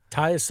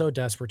 Ty is so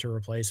desperate to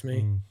replace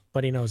me,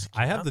 but he knows.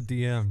 I have the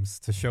DMs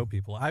to show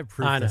people. I have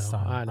proof this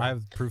time. I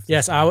have proof.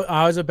 Yes,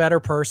 I was a better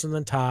person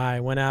than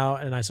Ty. Went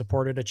out and I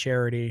supported a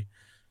charity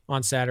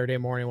on Saturday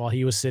morning while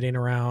he was sitting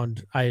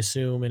around, I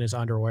assume, in his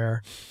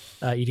underwear,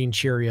 eating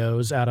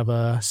Cheerios out of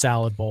a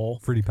salad bowl.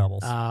 Fruity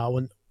Pebbles.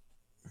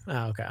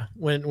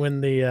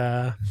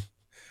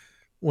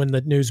 When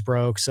the news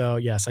broke. So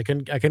yes, I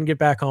couldn't get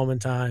back home in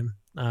time.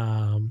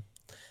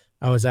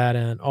 I was at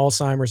an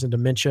Alzheimer's and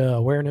dementia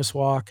awareness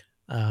walk.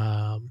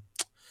 Got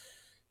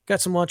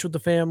some lunch with the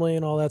family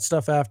and all that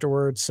stuff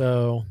afterwards.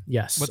 So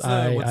yes, what's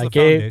the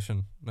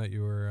foundation that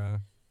you were?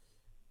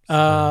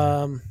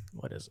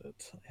 What is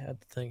it? I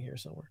had the thing here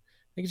somewhere.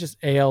 I think it's just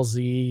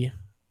ALZ.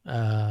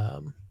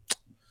 I'll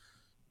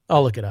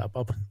look it up.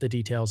 I'll put the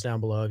details down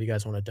below if you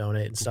guys want to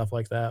donate and stuff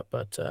like that.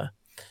 But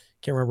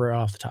can't remember it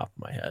off the top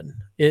of my head.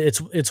 It's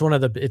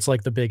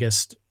like the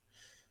biggest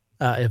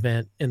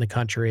event in the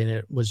country, and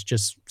it was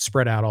just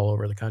spread out all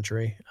over the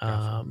country.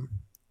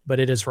 But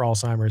it is for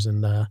Alzheimer's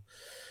and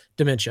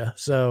dementia.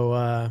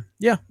 So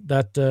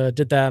that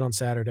did that on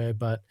Saturday.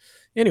 But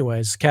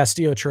anyways,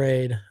 Castillo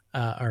trade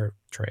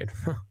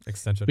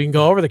extension. We can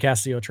go over the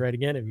Castillo trade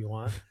again if you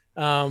want.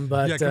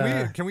 But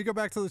yeah, can we go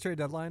back to the trade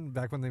deadline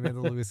back when they made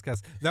the Luis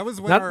Castillo? That was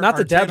when not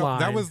the deadline.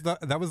 That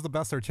was the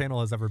best our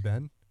channel has ever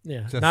been.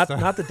 Yeah, not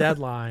the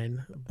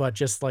deadline, but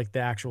just like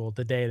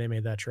the day they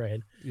made that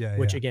trade. Yeah,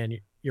 which again,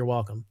 you're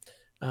welcome.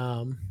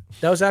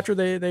 That was after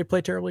they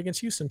played terribly against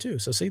Houston too.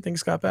 So see,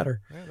 things got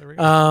better. Yeah, there we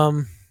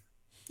go.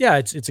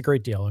 It's a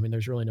great deal. I mean,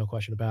 there's really no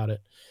question about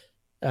it.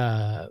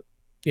 5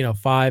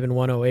 and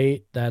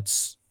 108.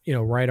 That's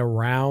right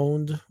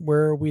around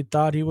where we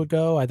thought he would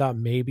go. I thought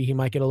maybe he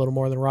might get a little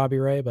more than Robbie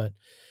Ray, but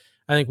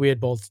I think we had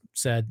both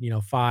said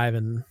 5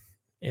 and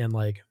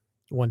like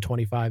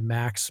 125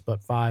 max,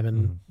 but 5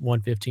 and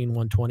 115,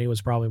 120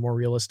 was probably more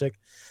realistic.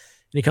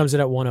 And he comes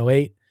in at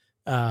 108.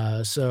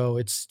 So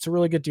it's a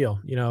really good deal.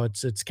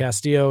 It's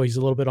Castillo. He's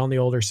a little bit on the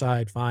older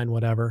side. Fine,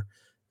 whatever.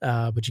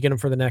 But you get him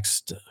for the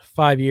next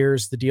 5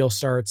 years. The deal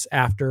starts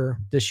after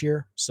this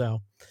year.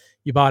 So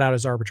you bought out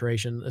his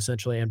arbitration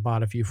essentially and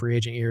bought a few free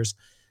agent years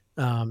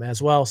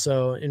as well.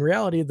 So in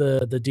reality,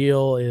 the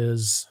deal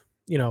is,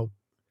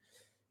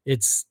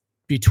 it's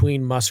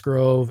between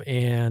Musgrove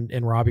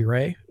and Robbie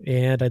Ray.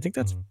 And I think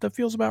that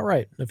feels about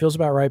right. It feels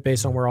about right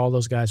based on where all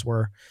those guys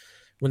were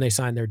when they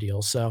signed their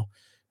deals. So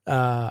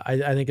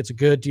I think it's a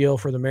good deal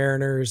for the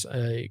Mariners.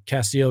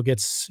 Castillo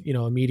gets,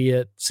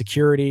 immediate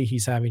security.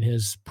 He's having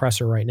his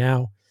presser right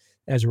now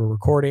as we're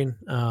recording.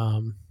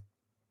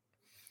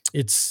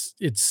 It's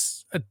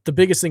the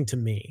biggest thing to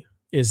me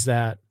is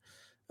that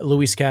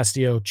Luis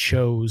Castillo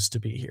chose to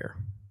be here.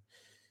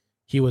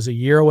 He was a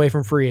year away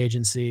from free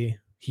agency.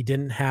 He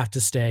didn't have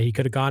to stay. He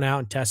could have gone out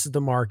and tested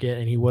the market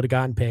and he would have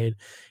gotten paid.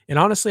 And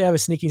honestly, I have a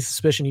sneaking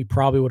suspicion he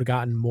probably would have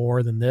gotten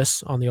more than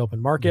this on the open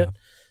market,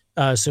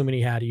 assuming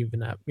he had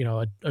even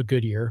a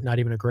good year, not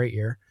even a great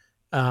year.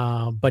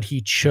 But he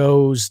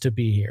chose to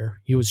be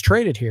here. He was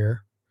traded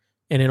here,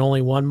 and in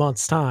only 1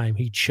 month's time,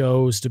 he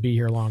chose to be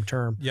here long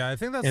term. Yeah, I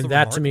think that's and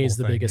that to me is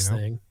the biggest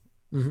thing.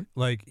 Mm-hmm.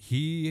 Like,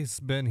 he's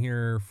been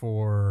here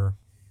for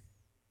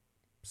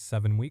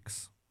 7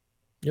 weeks.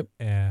 Yep.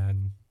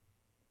 And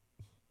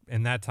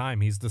in that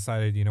time, he's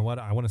decided, you know what,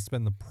 I want to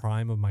spend the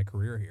prime of my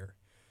career here.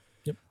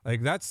 Yep.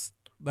 Like, that's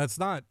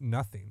not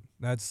nothing.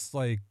 That's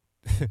like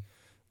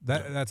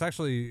that's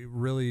actually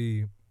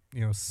really,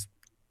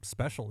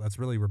 special. That's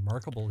really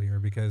remarkable here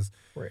because,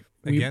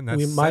 again,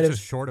 that's such a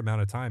short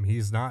amount of time.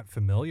 He's not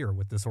familiar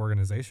with this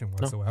organization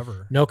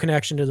whatsoever. No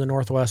connection to the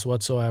Northwest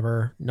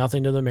whatsoever.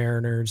 Nothing to the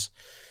Mariners.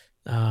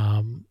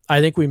 I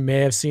think we may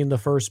have seen the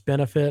first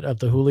benefit of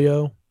the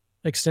Julio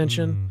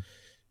extension.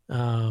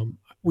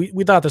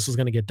 We thought this was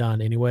going to get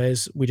done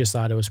anyways. We just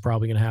thought it was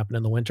probably going to happen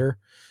in the winter.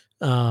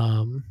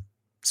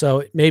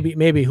 So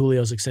maybe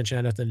Julio's extension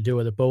had nothing to do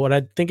with it. But what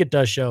I think it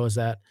does show is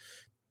that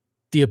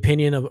the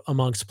opinion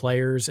amongst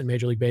players in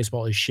Major League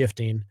Baseball is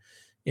shifting,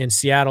 and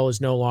Seattle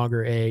is no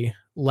longer a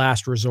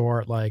last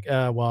resort. Like,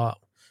 well,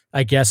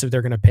 I guess if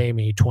they're going to pay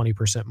me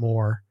 20%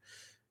 more.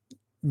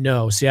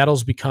 No,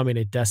 Seattle's becoming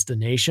a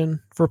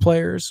destination for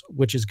players,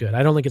 which is good.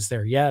 I don't think it's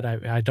there yet.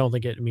 I don't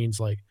think it means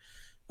like,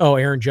 oh,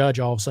 Aaron Judge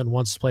all of a sudden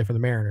wants to play for the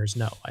Mariners.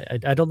 No,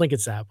 I don't think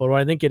it's that. But what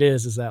I think it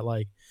is that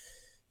like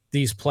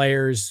these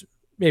players,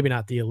 maybe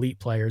not the elite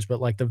players,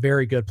 but like the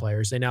very good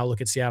players, they now look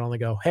at Seattle and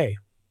they go, hey,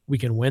 we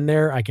can win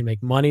there. I can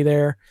make money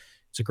there.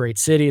 It's a great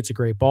city. It's a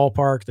great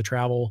ballpark. The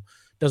travel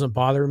doesn't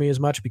bother me as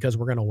much because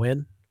we're going to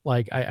win.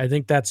 Like, I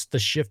think that's the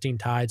shifting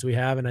tides we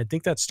have. And I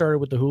think that started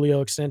with the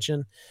Julio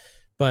extension.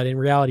 But in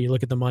reality, you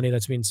look at the money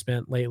that's being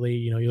spent lately.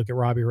 You look at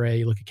Robbie Ray,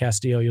 you look at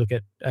Castillo, you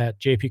look at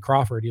J.P.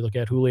 Crawford, you look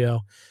at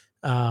Julio.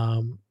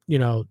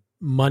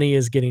 Money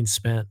is getting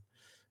spent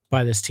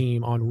by this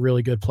team on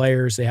really good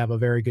players. They have a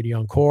very good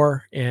young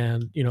core.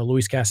 And,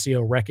 Luis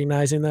Castillo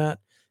recognizing that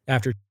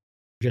after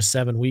just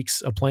 7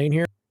 weeks of playing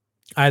here,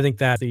 I think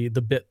that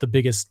the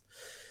biggest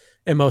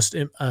and most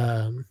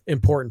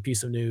important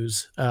piece of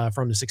news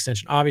from this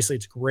extension. Obviously,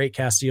 it's great.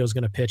 Castillo is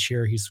going to pitch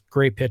here. He's a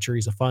great pitcher.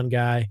 He's a fun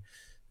guy.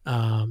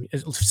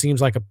 It seems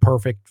like a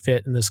perfect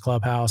fit in this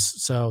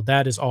clubhouse. So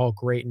that is all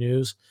great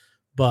news.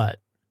 But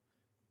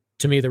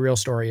to me, the real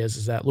story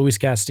is that Luis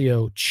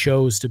Castillo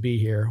chose to be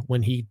here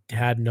when he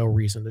had no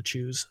reason to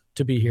choose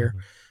to be here.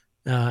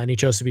 And he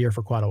chose to be here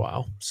for quite a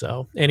while.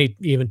 So, and he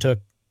even took,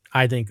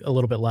 I think, a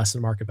little bit less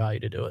than market value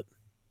to do it.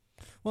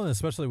 Well,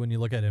 especially when you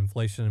look at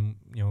inflation,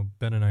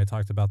 Ben and I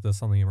talked about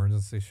this on the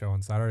emergency show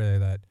on Saturday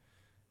that,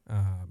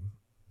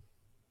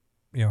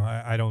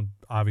 I don't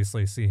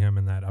obviously see him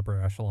in that upper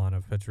echelon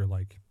of pitcher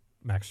like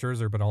Max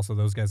Scherzer, but also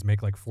those guys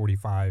make like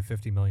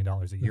 $45-50 million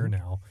a year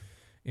now,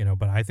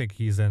 but I think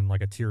he's in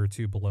like a tier or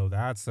two below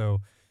that.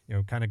 So,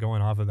 kind of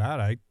going off of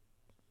that,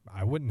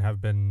 I wouldn't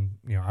have been,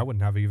 I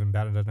wouldn't have even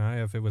batted an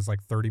eye if it was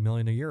like $30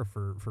 million a year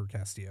for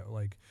Castillo.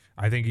 Like,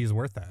 I think he's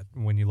worth that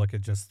when you look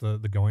at just the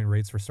going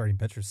rates for starting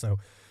pitchers. So,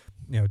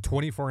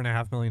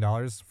 $24.5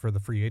 million for the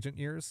free agent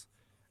years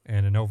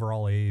and an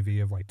overall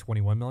AAV of like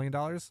 $21 million.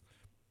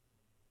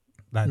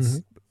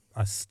 That's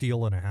a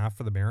steal and a half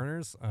for the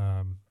Mariners.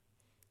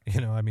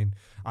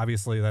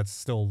 Obviously that's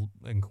still,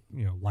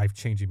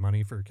 life-changing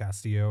money for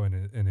Castillo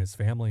and his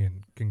family,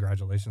 and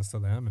congratulations to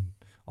them and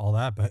all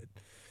that. But,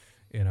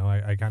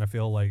 I kind of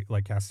feel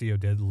like Castillo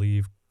did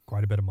leave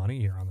quite a bit of money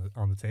here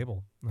on the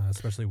table,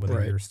 especially with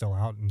a year still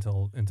out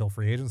until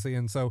free agency.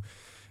 And so,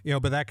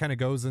 but that kind of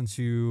goes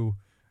into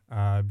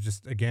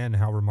just, again,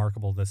 how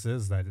remarkable this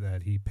is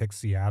that he picked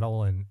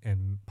Seattle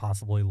and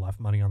possibly left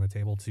money on the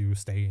table to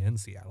stay in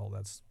Seattle.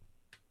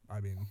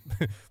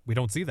 We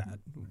don't see that.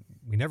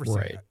 We never see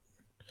that.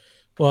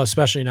 Well,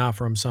 especially not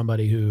from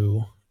somebody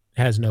who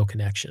has no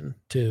connection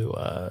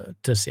to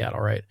Seattle,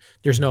 right?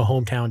 There's no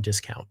hometown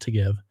discount to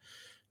give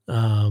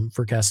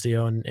for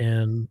Castillo,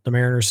 and the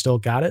Mariners still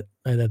got it.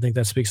 And I think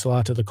that speaks a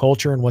lot to the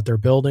culture and what they're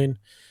building,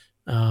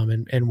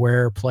 and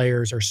where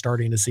players are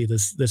starting to see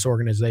this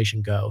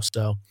organization go.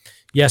 So,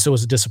 yes, it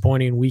was a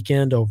disappointing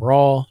weekend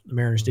overall. The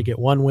Mariners did get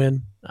one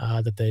win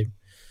that they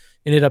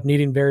ended up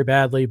needing very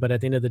badly, but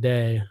at the end of the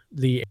day,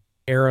 the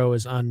arrow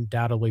is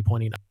undoubtedly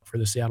pointing up for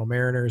the Seattle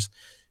Mariners,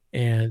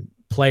 and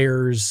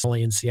players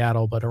only in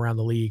Seattle but around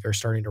the league are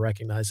starting to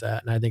recognize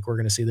that. And I think we're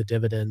going to see the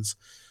dividends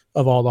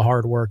of all the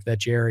hard work that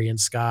Jerry and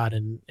Scott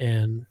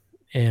and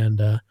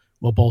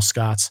both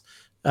Scotts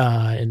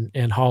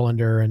and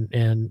Hollander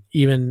and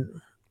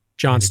even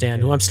John David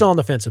Stanton, who Kay. I'm still on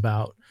the fence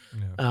about.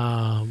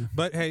 Yeah.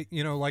 But hey,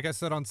 like I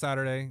said on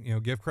Saturday,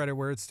 give credit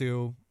where it's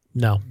due.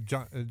 No.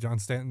 John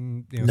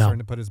Stanton, No. starting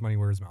to put his money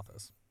where his mouth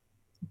is.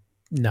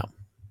 No.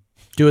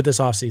 Do it this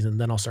offseason,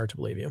 then I'll start to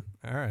believe you.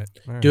 All right.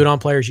 Do it on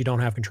players you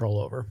don't have control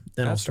over.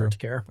 Then I'll start to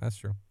care. That's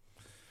true.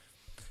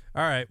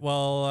 All right.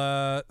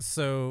 Well,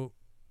 so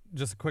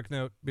just a quick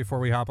note before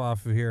we hop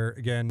off of here.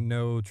 Again,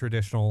 no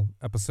traditional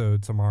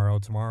episode tomorrow.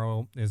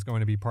 Tomorrow is going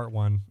to be part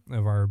 1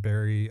 of our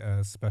very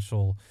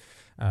special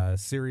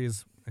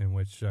series in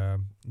which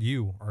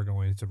you are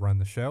going to run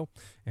the show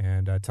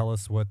and tell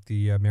us what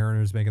the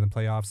Mariners making the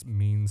playoffs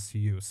means to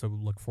you. So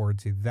look forward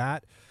to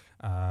that.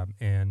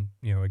 And,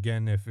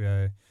 again, if,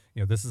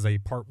 this is a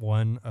part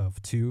 1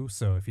 of 2.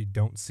 So if you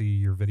don't see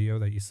your video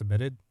that you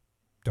submitted,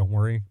 don't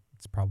worry.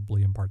 It's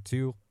probably in part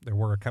 2. There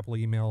were a couple of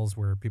emails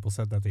where people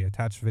said that they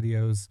attached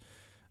videos,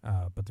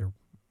 but there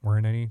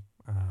weren't any.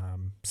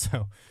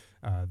 So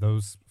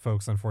those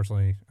folks,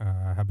 unfortunately,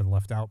 have been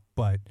left out.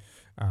 But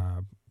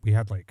we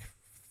had like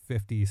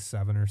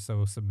 57 or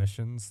so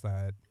submissions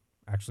that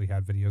actually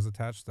had videos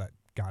attached that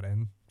got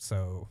in.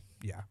 So,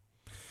 yeah.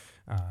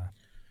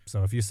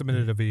 So if you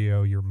submitted a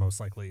video, you're most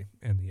likely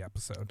in the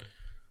episode.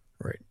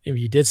 Right. If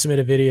you did submit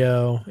a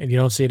video and you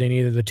don't see it in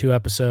either of the 2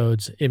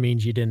 episodes, it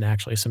means you didn't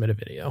actually submit a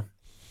video.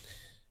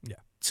 Yeah.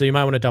 So you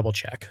might want to double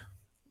check.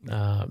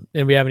 And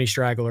if we have any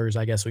stragglers,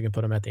 I guess we can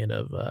put them at the end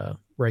of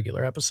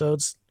regular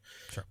episodes.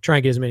 Sure. Try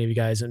and get as many of you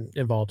guys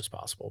involved as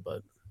possible.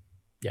 But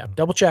yeah,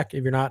 double check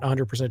if you're not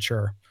 100%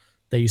 sure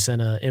that you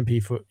sent a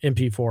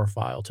MP4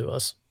 file to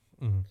us.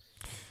 Mm-hmm.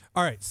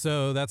 All right,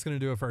 so that's going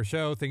to do it for our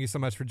show. Thank you so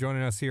much for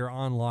joining us here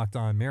on Locked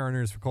On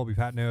Mariners. For Colby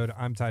Patnode,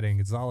 I'm Ty Dane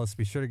Gonzalez.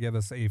 Be sure to give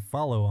us a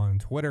follow on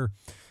Twitter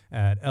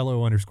at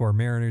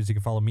LO_Mariners. You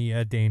can follow me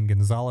at Dane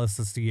Gonzalez,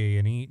 that's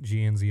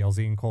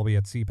DANEGNZLZ, and Colby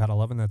at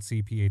CPAT11, that's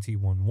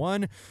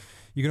CPAT11.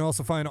 You can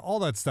also find all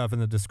that stuff in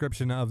the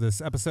description of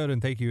this episode,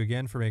 and thank you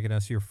again for making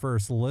us your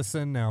first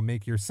listen. Now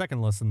make your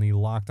second listen the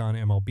Locked On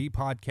MLB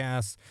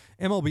podcast.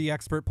 MLB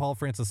expert Paul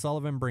Francis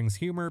Sullivan brings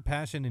humor,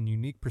 passion, and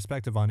unique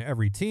perspective on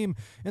every team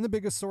and the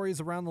biggest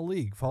stories around the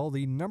league. Follow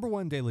the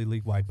 #1 daily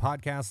league-wide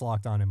podcast,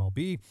 Locked On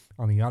MLB,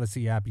 on the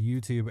Odyssey app,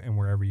 YouTube, and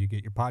wherever you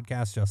get your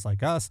podcasts, just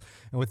like us.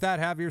 And with that,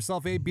 have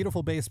yourself a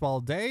beautiful baseball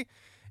day.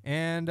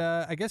 And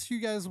I guess you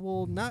guys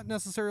will not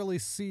necessarily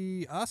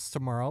see us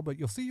tomorrow, but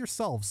you'll see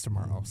yourselves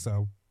tomorrow.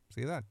 So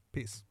see you then.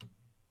 Peace.